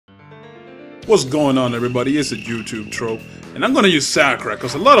What's going on, everybody? It's a YouTube trope, and I'm gonna use Sakura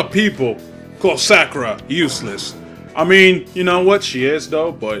because a lot of people call Sakura useless. I mean, you know what? She is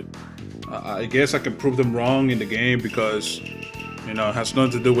though, but I guess I can prove them wrong in the game because, you know, it has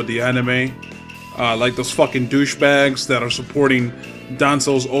nothing to do with the anime. Like those fucking douchebags that are supporting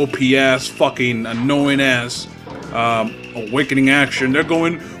Danzo's OP-ass, fucking annoying-ass awakening action. They're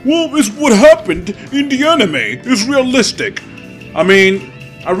going, well, it's what happened in the anime. It's realistic. I mean,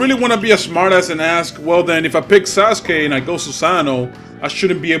 I really want to be a smartass and ask, well then, if I pick Sasuke and I go Susanoo, I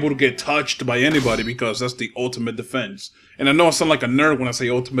shouldn't be able to get touched by anybody because that's the ultimate defense. And I know I sound like a nerd when I say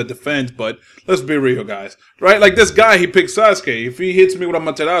ultimate defense, but let's be real, guys. Right? Like this guy, he picked Sasuke. If he hits me with a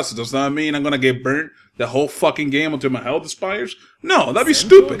Materasu, does that mean I'm gonna get burnt the whole fucking game until my health expires? No, that'd be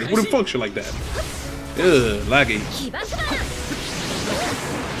stupid. It wouldn't function like that. Ugh, laggy.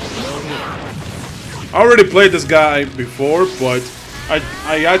 I already played this guy before, but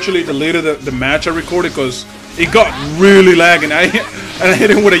I actually deleted the match I recorded because it got really lagging. I hit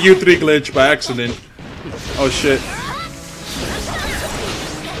him with a U3 glitch by accident. Oh shit.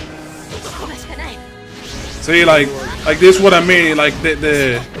 See, like this is what I mean. Like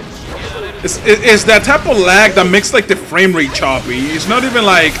it's that type of lag that makes like the frame rate choppy. It's not even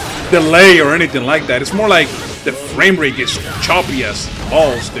like delay or anything like that. It's more like the frame rate gets choppy as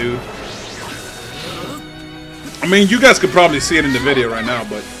balls, dude. I mean, you guys could probably see it in the video right now,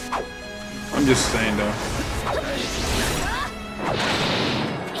 but I'm just saying though.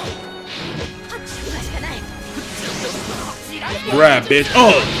 Grab, bitch.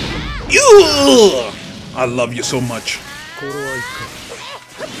 Oh! You! I love you so much.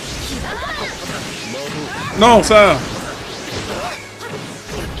 No, sir.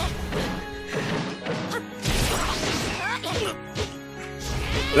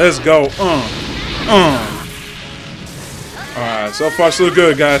 Let's go. Alright, so far so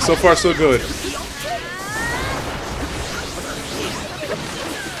good, guys. So far so good.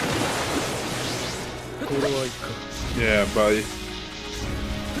 Yeah, buddy.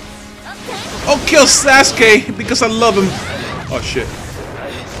 I'll kill Sasuke because I love him. Oh shit.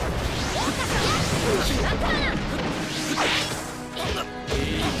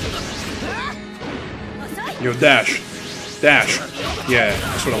 Yo, dash. Dash. Yeah,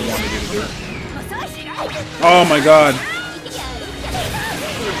 that's what I wanted you to do. Oh my god.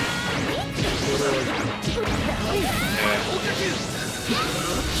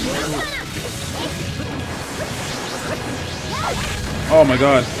 Oh my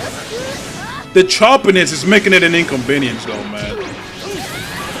god. The choppiness is making it an inconvenience though, man.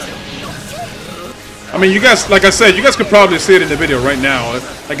 I mean, you guys, like I said, you guys could probably see it in the video right now.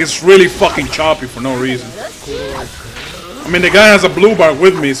 Like, it's really fucking choppy for no reason. I mean, the guy has a blue bar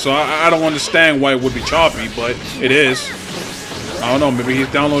with me, so I don't understand why it would be choppy, but it is. I don't know, maybe he's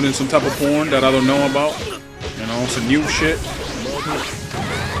downloading some type of porn that I don't know about. You know, some new shit.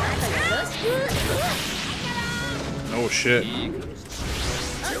 Oh shit.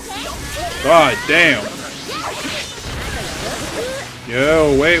 God damn.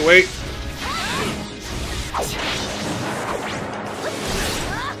 Yo, wait.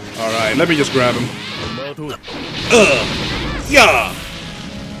 Alright, let me just grab him. Yeah.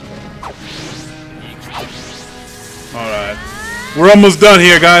 Alright. We're almost done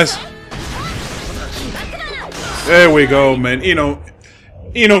here, guys. There we go, man. Ino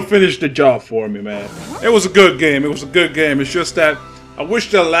finished the job for me, man. It was a good game. It's just that I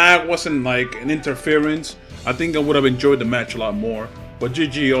wish the lag wasn't like an interference. I think I would have enjoyed the match a lot more. But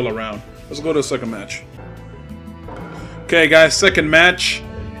GG all around. Let's go to the second match. Okay, guys, second match.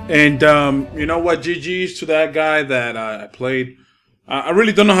 And you know what? GG's to that guy that I played. I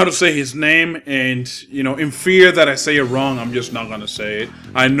really don't know how to say his name. And, you know, in fear that I say it wrong, I'm just not going to say it.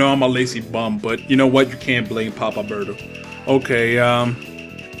 I know I'm a lazy bum, but you know what? You can't blame Papa Berto. Okay,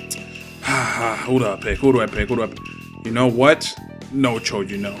 who do I pick? Who do I pick? You know what? No,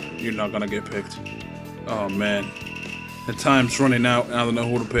 Choji, no. You're not gonna get picked. Oh, man. The time's running out, and I don't know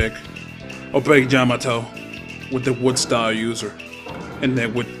who to pick. I'll pick Yamato with the wood style user. And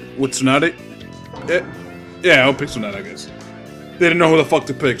then with Tsunade? Yeah, I'll pick Tsunade, I guess. They didn't know who the fuck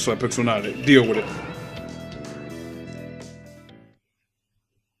to pick, so I picked Tsunade. Deal with it.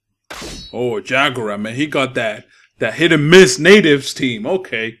 Oh, Jagura, man. He got that hit and miss natives team.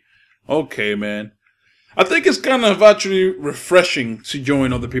 Okay. Okay, man. I think it's kind of actually refreshing to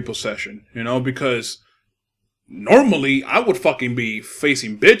join other people's session, you know, because normally I would fucking be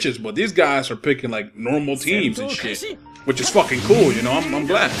facing bitches, but these guys are picking like normal teams and shit, which is fucking cool, you know. I'm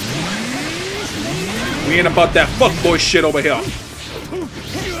glad. We ain't about that fuckboy shit over here.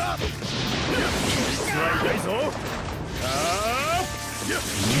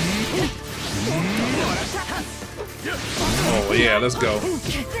 Oh yeah, let's go.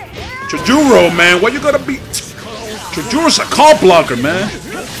 Chujuro, man, what you gotta be? Chujuro's a call blocker, man.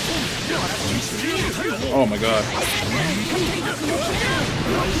 Oh my god.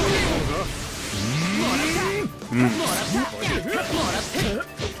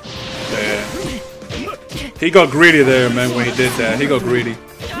 Yeah. He got greedy there, man, when he did that. He got greedy.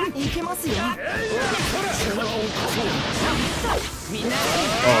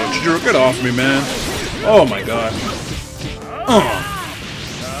 Oh, Chujuro, get off me, man. Oh my god.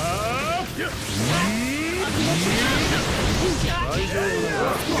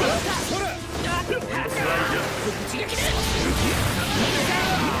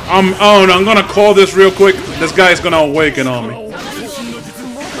 I'm gonna call this real quick. This guy's gonna awaken on me.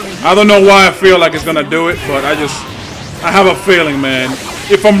 I don't know why I feel like it's gonna do it, but I have a feeling, man.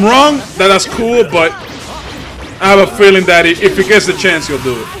 If I'm wrong, that's cool, but I have a feeling that if he gets the chance, he'll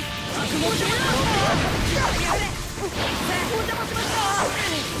do it.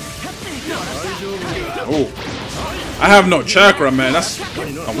 Oh, I have no chakra, man. That's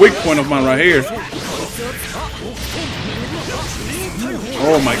a weak point of mine right here.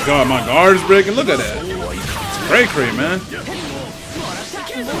 Oh my god, my guard is breaking. Look at that. It's cray-cray, man.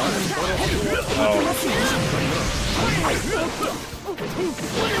 Oh.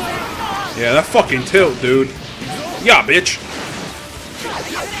 Yeah, that fucking tilt, dude. Yeah, bitch.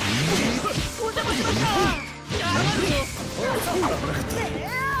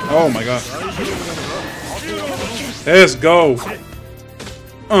 Oh my god. Let's go.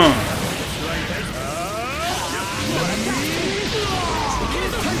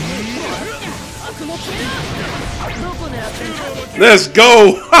 Let's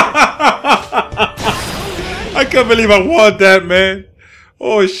go. I can't believe I won that, man.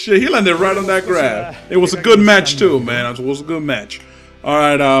 Oh shit, he landed right on that grab. It was a good match too, man. It was a good match.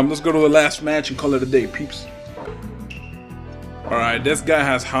 Alright, let's go to the last match and call it a day, peeps. Alright, this guy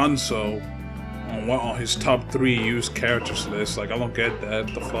has Hanzo on his top 3 used characters list. Like, I don't get that.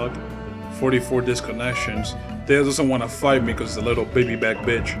 The fuck? 44 disconnections. They doesn't want to fight me because it's a little baby back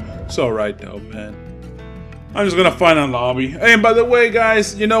bitch. It's alright though, man. I'm just gonna find a lobby. Hey, and by the way,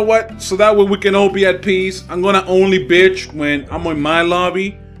 guys, you know what? So that way we can all be at peace. I'm gonna only bitch when I'm in my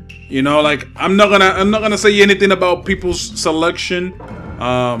lobby. You know, like I'm not gonna say anything about people's selection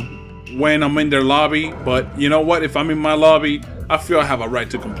when I'm in their lobby. But you know what? If I'm in my lobby, I feel I have a right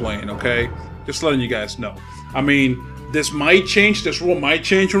to complain. Okay, just letting you guys know. I mean, this might change. This rule might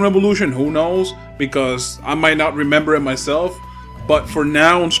change in Revolution. Who knows? Because I might not remember it myself. But for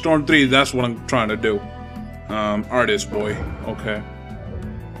now, on Storm 3, that's what I'm trying to do. Artist boy. Okay.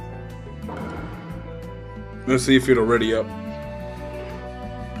 Let's see if it'll ready up.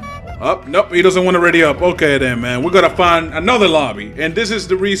 Up? Nope, he doesn't want to ready up. Okay then, man. We're gonna find another lobby. And this is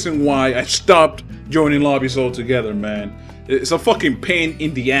the reason why I stopped joining lobbies altogether, man. It's a fucking pain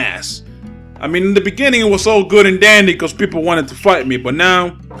in the ass. I mean, in the beginning it was all good and dandy because people wanted to fight me, but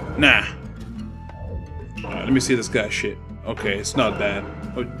now, nah. Alright, let me see this guy's shit. Okay, it's not bad.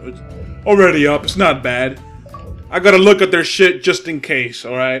 Already up, it's not bad. I gotta look at their shit just in case,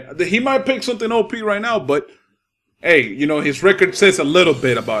 alright? He might pick something OP right now, but hey, you know, his record says a little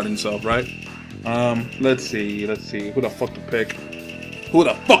bit about himself, right? Let's see. Who the fuck to pick? Who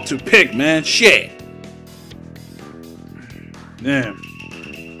the fuck to pick, man? Shit! Damn.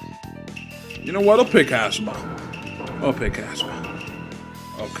 You know what? I'll pick Asma. Okay.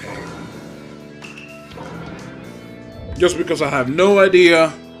 Just because I have no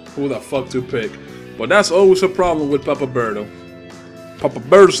idea who the fuck to pick. But that's always a problem with Papa Birdo. Papa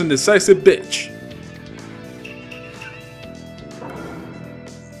Birdo's an indecisive bitch.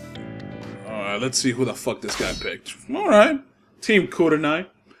 Alright, let's see who the fuck this guy picked. Alright. Team Kurenai.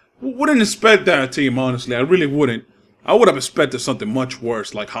 Wouldn't expect that team, honestly. I really wouldn't. I would have expected something much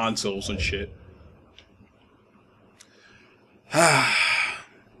worse, like Hanzo's and shit.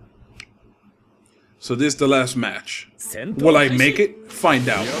 So this is the last match. Will I make it? Find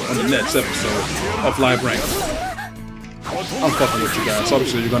out on the next episode of Live Rank. I'm fucking with you guys.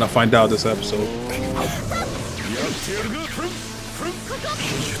 Obviously, you're gonna find out this episode.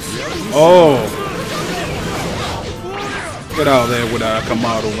 Oh! Get out of there with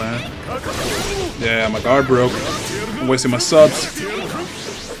Kamaru, man. Yeah, my guard broke. I'm wasting my subs.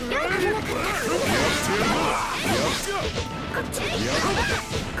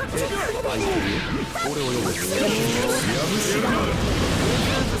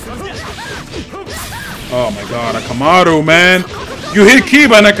 Oh my god, Akamaru, man. You hit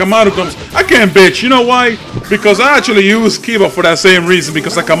Kiba and Akamaru comes. I can't bitch. You know why? Because I actually use Kiba for that same reason.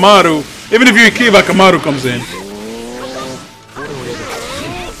 Because Akamaru, even if you hit Kiba, Akamaru comes in.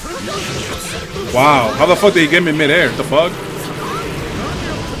 Wow, how the fuck did he get me midair? The fuck?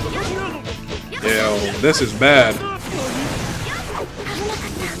 Yo, this is bad.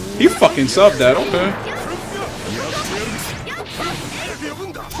 He fucking subbed that, okay.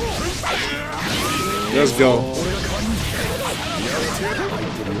 Let's go.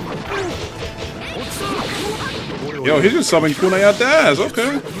 Yo, he's just subbing kunai out the ass,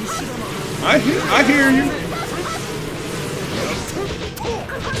 okay. I hear you.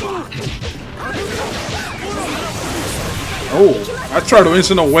 Oh, I tried to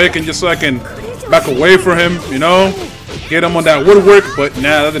instant awaken just so I can back away from him, you know? Get him on that woodwork, but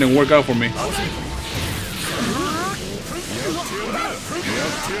nah, that didn't work out for me.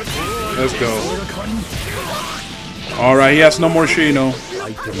 Let's go. Alright, he has no more Shino.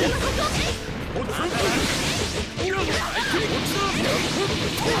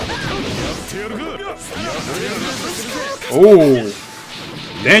 Oh,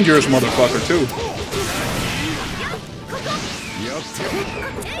 dangerous motherfucker too.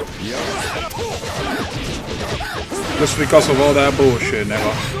 Just because of all that bullshit,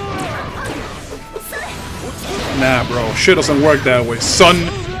 nigga. Nah, bro. Shit doesn't work that way, son.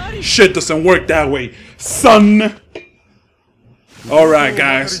 Shit doesn't work that way, son. Alright,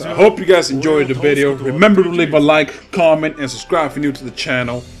 guys. I hope you guys enjoyed the video. Remember to leave a like, comment, and subscribe if you're new to the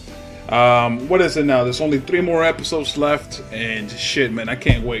channel. What is it now? There's only 3 more episodes left. And shit, man, I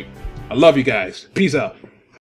can't wait. I love you guys. Peace out.